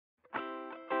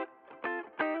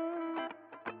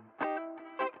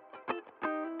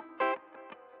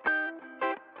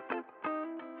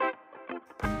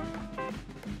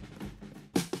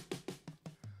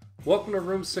Welcome to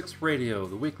Room 6 Radio,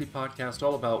 the weekly podcast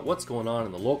all about what's going on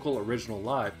in the local, original,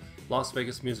 live Las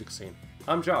Vegas music scene.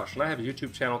 I'm Josh, and I have a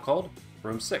YouTube channel called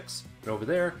Room 6. And over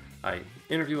there, I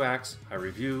interview acts, I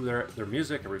review their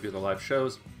music, I review their live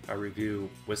shows, I review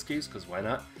whiskeys, because why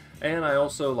not? And I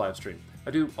also live stream.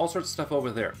 I do all sorts of stuff over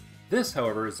there. This,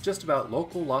 however, is just about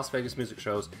local Las Vegas music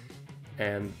shows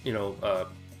and,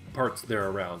 parts there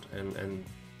around. And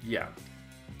yeah,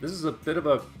 this is a bit of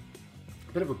a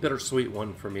bittersweet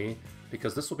one for me,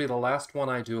 because this will be the last one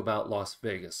I do about Las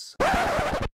Vegas.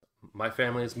 My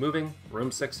family is moving,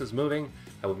 Room 6 is moving.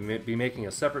 I will be making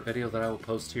a separate video that I will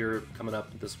post here coming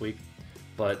up this week,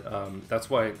 but that's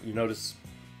why you notice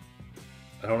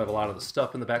I don't have a lot of the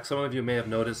stuff in the back. Some of you may have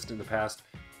noticed in the past,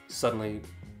 suddenly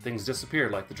things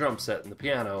disappeared, like the drum set and the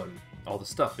piano and all the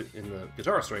stuff in the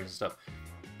guitar strings and stuff.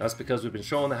 That's because we've been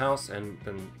showing the house and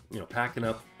been, packing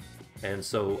up. And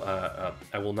so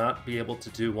I will not be able to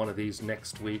do one of these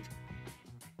next week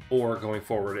or going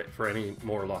forward for any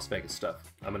more Las Vegas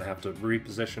stuff. I'm going to have to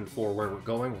reposition for where we're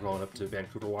going. We're going up to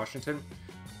Vancouver, Washington.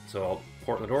 So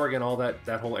Portland, Oregon, all that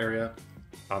whole area.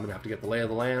 I'm going to have to get the lay of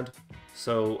the land.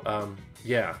 So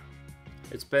yeah,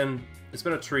 it's been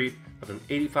a treat. I've done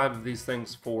 85 of these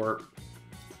things for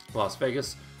Las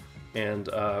Vegas. And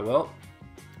well,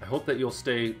 I hope that you'll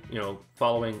stay,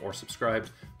 following or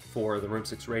subscribed for the Room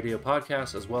 6 Radio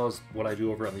podcast, as well as what I do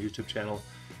over on the YouTube channel.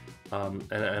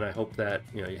 And I hope that,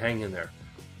 you hang in there.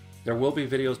 There will be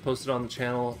videos posted on the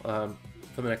channel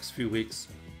for the next few weeks,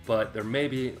 but there may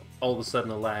be all of a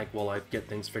sudden a lag while I get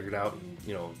things figured out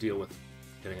and, deal with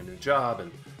getting a new job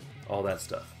and all that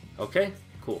stuff. Okay?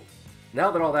 Cool.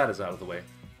 Now that all that is out of the way,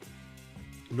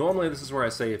 normally this is where I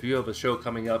say if you have a show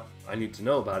coming up, I need to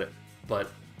know about it,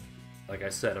 but like I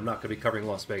said, I'm not going to be covering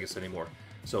Las Vegas anymore.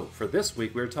 So for this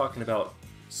week, we're talking about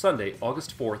Sunday,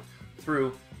 August 4th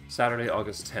through Saturday,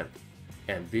 August 10th.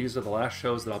 And these are the last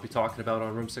shows that I'll be talking about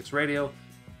on Room 6 Radio.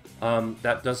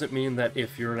 That doesn't mean that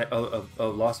if you're a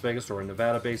Las Vegas or a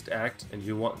Nevada-based act and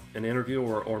you want an interview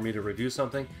or me to review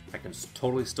something, I can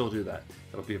totally still do that.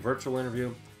 It'll be a virtual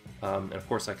interview, and of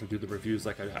course I can do the reviews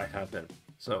like I have been.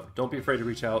 So don't be afraid to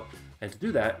reach out. And to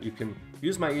do that, you can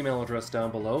use my email address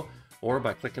down below, or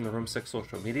by clicking the Room 6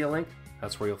 social media link.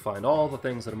 That's where you'll find all the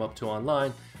things that I'm up to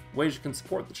online, ways you can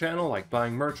support the channel like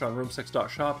buying merch on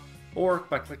room6.shop, or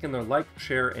by clicking the like,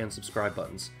 share, and subscribe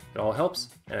buttons. It all helps,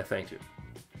 and I thank you.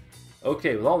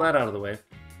 Okay, with all that out of the way,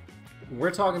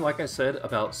 we're talking, like I said,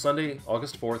 about Sunday,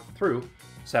 August 4th through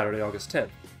Saturday, August 10th.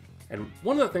 And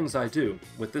one of the things I do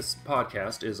with this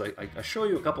podcast is I show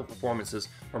you a couple performances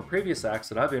from previous acts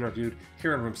that I've interviewed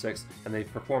here in Room 6, and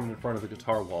they've performed in front of the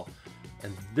guitar wall.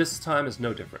 And this time is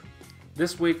no different.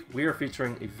 This week, we are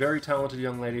featuring a very talented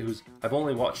young lady I've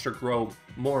only watched her grow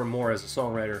more and more as a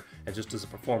songwriter and just as a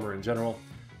performer in general.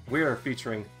 We are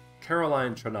featuring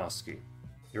Caroline TRUNOSKE.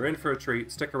 You're in for a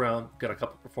treat. Stick around. Got a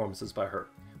couple performances by her.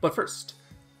 But first,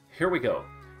 here we go.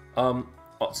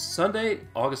 Sunday,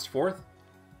 August 4th,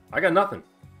 I got nothing.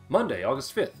 Monday,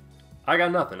 August 5th, I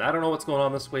got nothing. I don't know what's going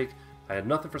on this week. I had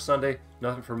nothing for Sunday,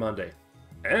 nothing for Monday.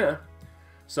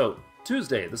 So,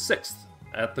 Tuesday, the 6th,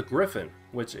 at the Griffin,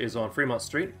 which is on Fremont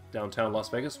Street, downtown Las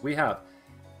Vegas, we have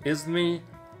Ismi,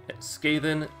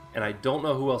 Scathen, and I don't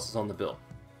know who else is on the bill.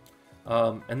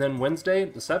 And then Wednesday,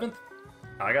 the 7th,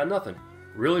 I got nothing.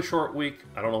 Really short week.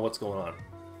 I don't know what's going on.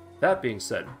 That being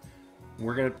said,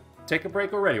 we're going to take a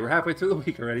break already. We're halfway through the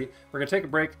week already. We're going to take a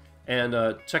break and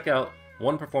check out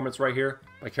one performance right here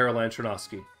by Caroline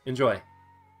TRUNOSKE. Enjoy.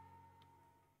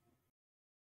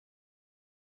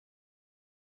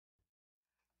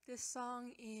 This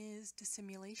song is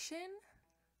Dissimulation,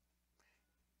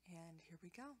 and here we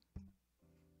go.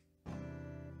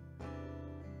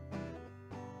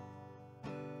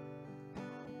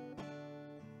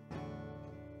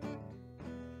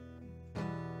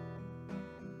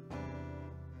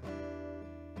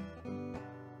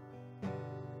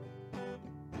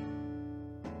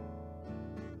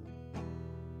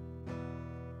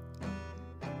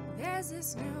 There's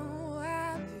this new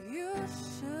app you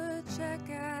should check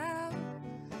out.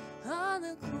 All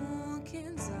the cool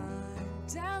kids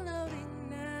are downloading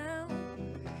now.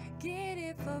 Get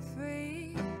it for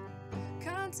free.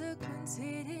 Consequence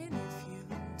hidden if you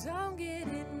don't get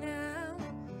it now.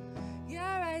 You're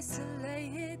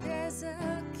isolated. There's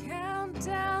a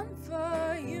countdown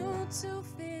for you to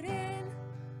fit in.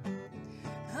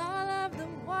 All of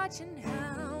them watching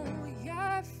how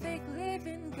you're fake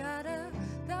living. Got a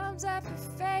thumbs up for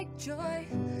fake joy,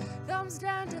 thumbs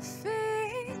down to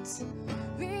fate.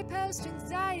 Repost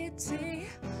anxiety,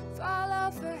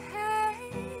 follow for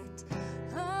hate.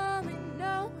 All we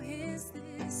know is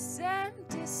this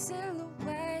empty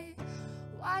silhouette.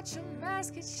 Watch your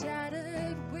mask get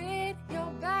shattered when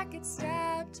your back gets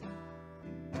stabbed.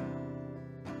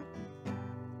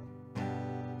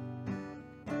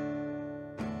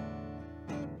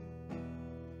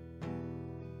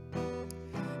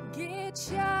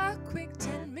 Get your quick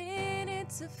 10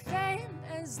 minutes of fame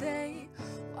as they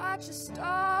watch your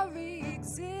story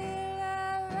exhilarated.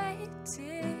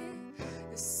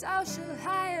 The social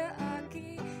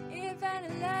hierarchy it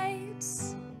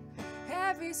ventilates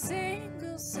every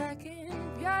single second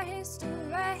of your history.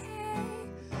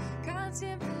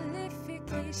 Content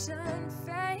prolification,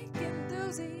 fake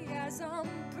enthusiasm,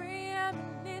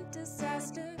 preeminent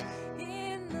disaster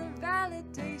in the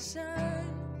validation.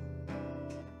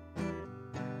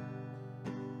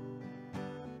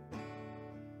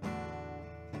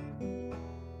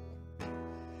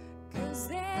 Cause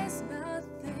there's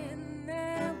nothing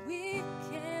that we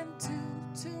can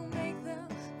do to make the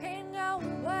pain go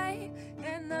away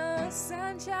and the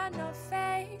sunshine not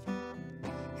fade.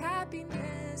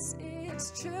 Happiness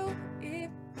is true,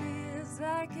 it feels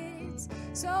like it's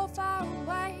so far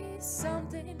away.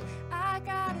 Something I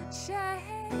gotta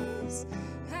chase.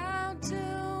 How do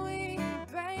we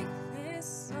break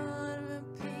this on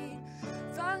repeat?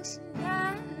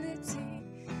 Functionality,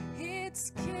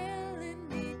 it's killing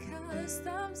me. Cause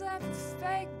thumbs up for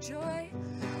fake joy,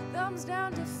 thumbs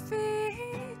down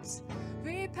defeat.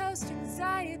 Repost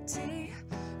anxiety,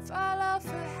 follow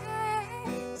for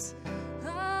hate.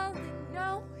 All they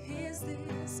know is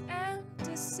this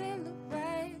empty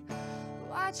silhouette.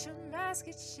 Watch your mask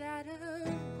get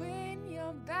shattered when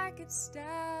your back gets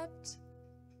stabbed.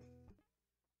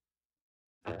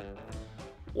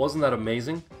 Wasn't that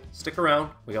amazing? Stick around,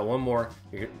 we got one more.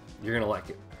 You're gonna like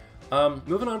it.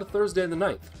 Moving on to Thursday the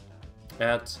 9th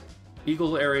at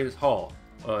Eagle Areas Hall,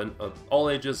 an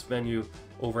all-ages venue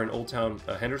over in Old Town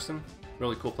Henderson.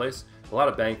 Really cool place. A lot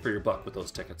of bang for your buck with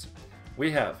those tickets.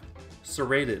 We have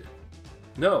Serrated.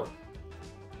 No,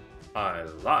 I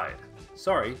lied.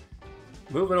 Sorry.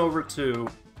 Moving over to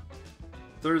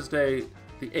Thursday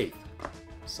the 8th.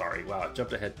 Sorry, wow, I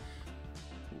jumped ahead.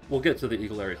 We'll get to the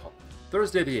Eagle Area Hall.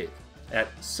 Thursday the 8th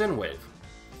at Synwave.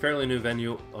 Fairly new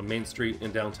venue on Main Street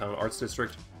in downtown Arts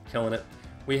District. Killing it.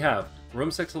 We have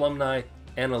Room 6 alumni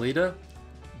Annalita,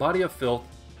 Body of Filth,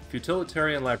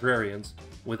 Futilitarian Librarians,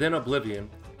 Within Oblivion,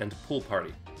 and Pool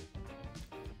Party.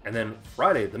 And then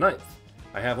Friday the 9th,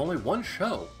 I have only one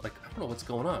show. Like, I don't know what's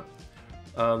going on.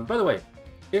 By the way,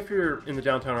 if you're in the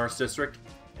downtown Arts District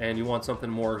and you want something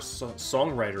more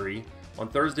songwritery, on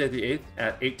Thursday the 8th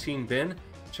at 18 Bin,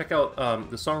 check out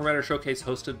the Songwriter Showcase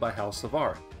hosted by Hal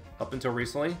Savar. Up until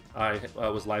recently, I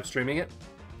was live streaming it,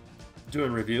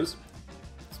 doing reviews.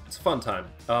 It's a fun time,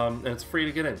 and it's free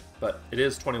to get in, but it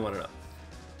is 21 and up.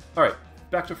 All right,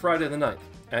 back to Friday the 9th.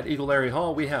 At Eagle Area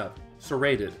Hall, we have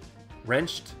Serrated,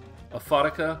 Wrenched,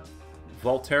 Aphotica,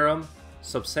 Volterum,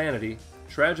 Subsanity,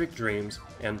 Tragic Dreams,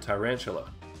 and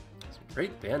Tarantula. Some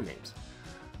great band names.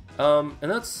 And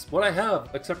that's what I have,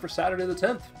 except for Saturday the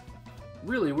 10th.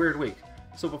 Really weird week.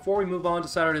 So before we move on to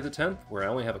Saturday the 10th, where I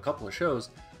only have a couple of shows,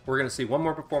 we're going to see one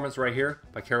more performance right here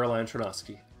by Caroline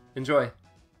TRUNOSKE. Enjoy.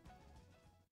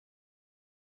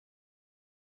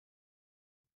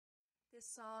 This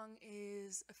song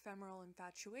is Ephemeral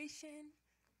Infatuation.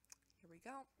 Here we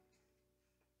go.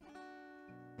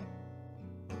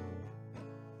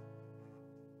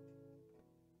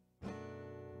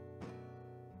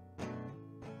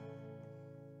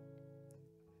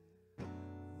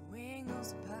 Wind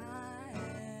goes by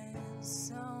and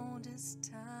so does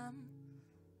time.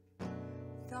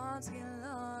 Thoughts get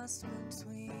lost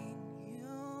between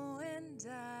you and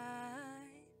I.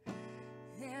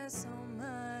 There's so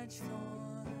much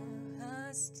for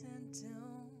us to do.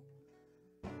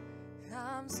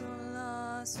 I'm so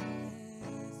lost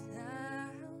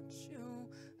without you.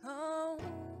 Oh,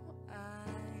 I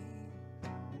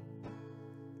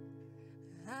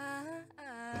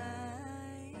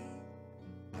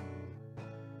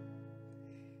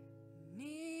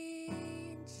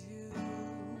need you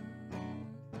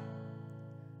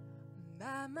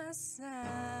by my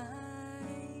side.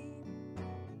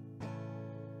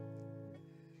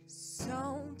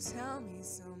 So tell me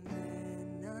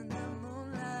something under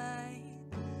moonlight,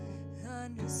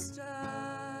 under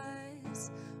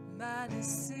stars by the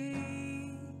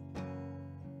sea.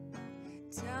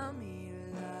 Tell me you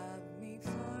love me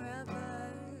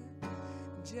forever,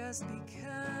 just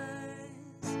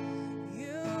because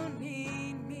you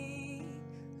need me.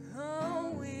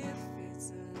 Oh, if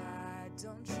it's a lie,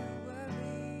 don't you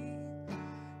worry,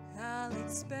 I'll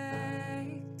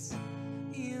expect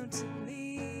you to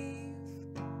leave.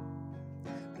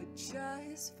 But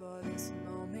just for this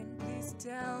moment, please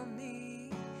tell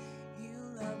me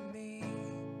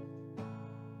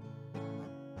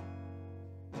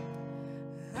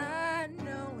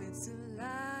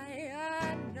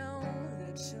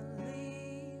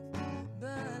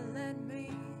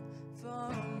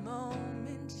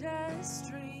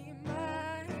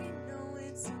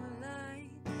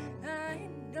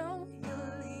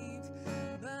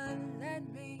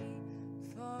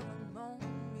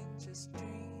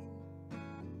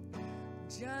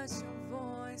Just your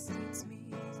voice gets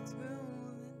me through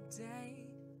the day.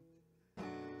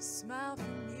 Smile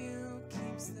from you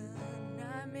keeps the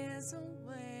nightmares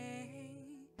away.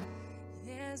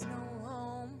 There's no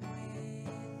home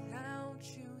without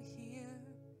you here.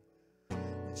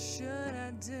 What should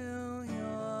I do?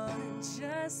 You're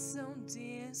just so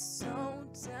dear. So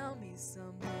tell me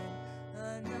something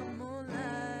under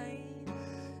moonlight,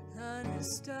 under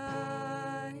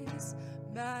stars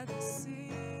by the sea.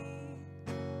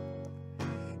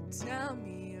 Tell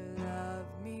me you love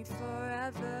me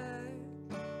forever,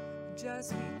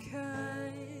 just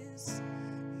because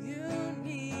you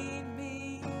need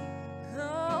me.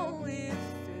 Oh, if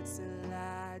it's a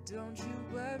lie, don't you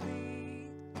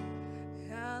worry,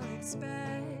 I'll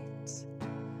expect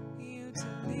you to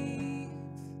leave.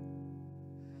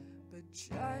 But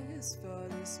just for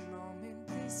this moment,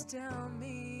 please tell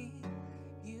me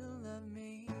you love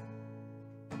me.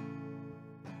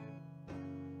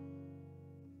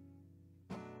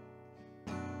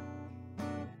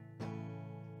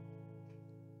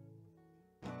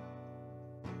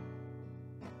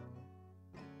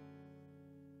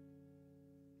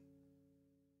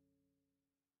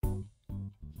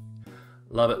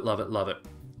 Love it, love it, love it.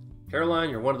 Caroline,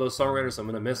 you're one of those songwriters I'm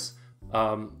going to miss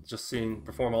just seeing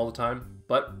perform all the time,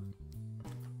 but,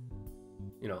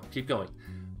 you know, keep going.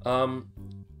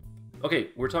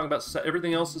 Okay, we're talking about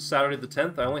everything else is Saturday the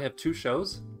 10th. I only have 2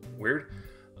 shows. Weird.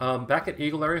 Back at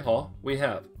Eagle Area Hall, we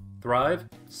have Thrive,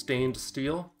 Stained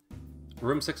Steel,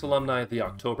 Room 6 Alumni The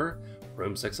October,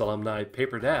 Room 6 Alumni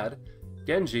Paper Dad,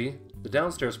 Genji, The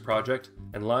Downstairs Project,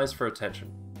 and Lies for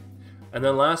Attention. And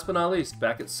then last but not least,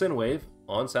 back at Synwave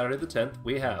on Saturday the 10th,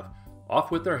 we have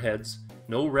Off With Their Heads,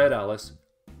 No Red Alice,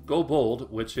 Go Bold,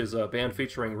 which is a band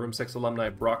featuring Room 6 alumni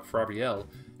Brock Frabiel,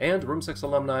 and Room 6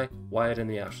 alumni Wyatt in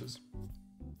the Ashes.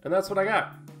 And that's what I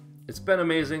got. It's been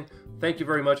amazing. Thank you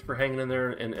very much for hanging in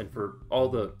there and for all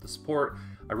the support.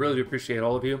 I really do appreciate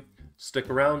all of you. Stick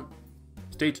around,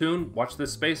 stay tuned, watch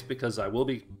this space, because we'll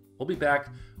be back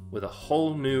with a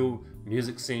whole new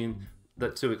music scene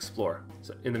to explore.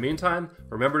 So in the meantime,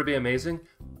 remember to be amazing.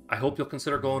 I hope you'll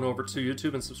consider going over to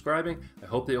YouTube and subscribing. I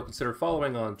hope that you'll consider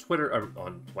following on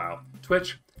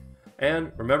Twitch.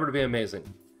 And remember to be amazing.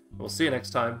 We'll see you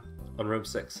next time on Room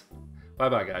 6.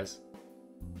 Bye-bye, guys.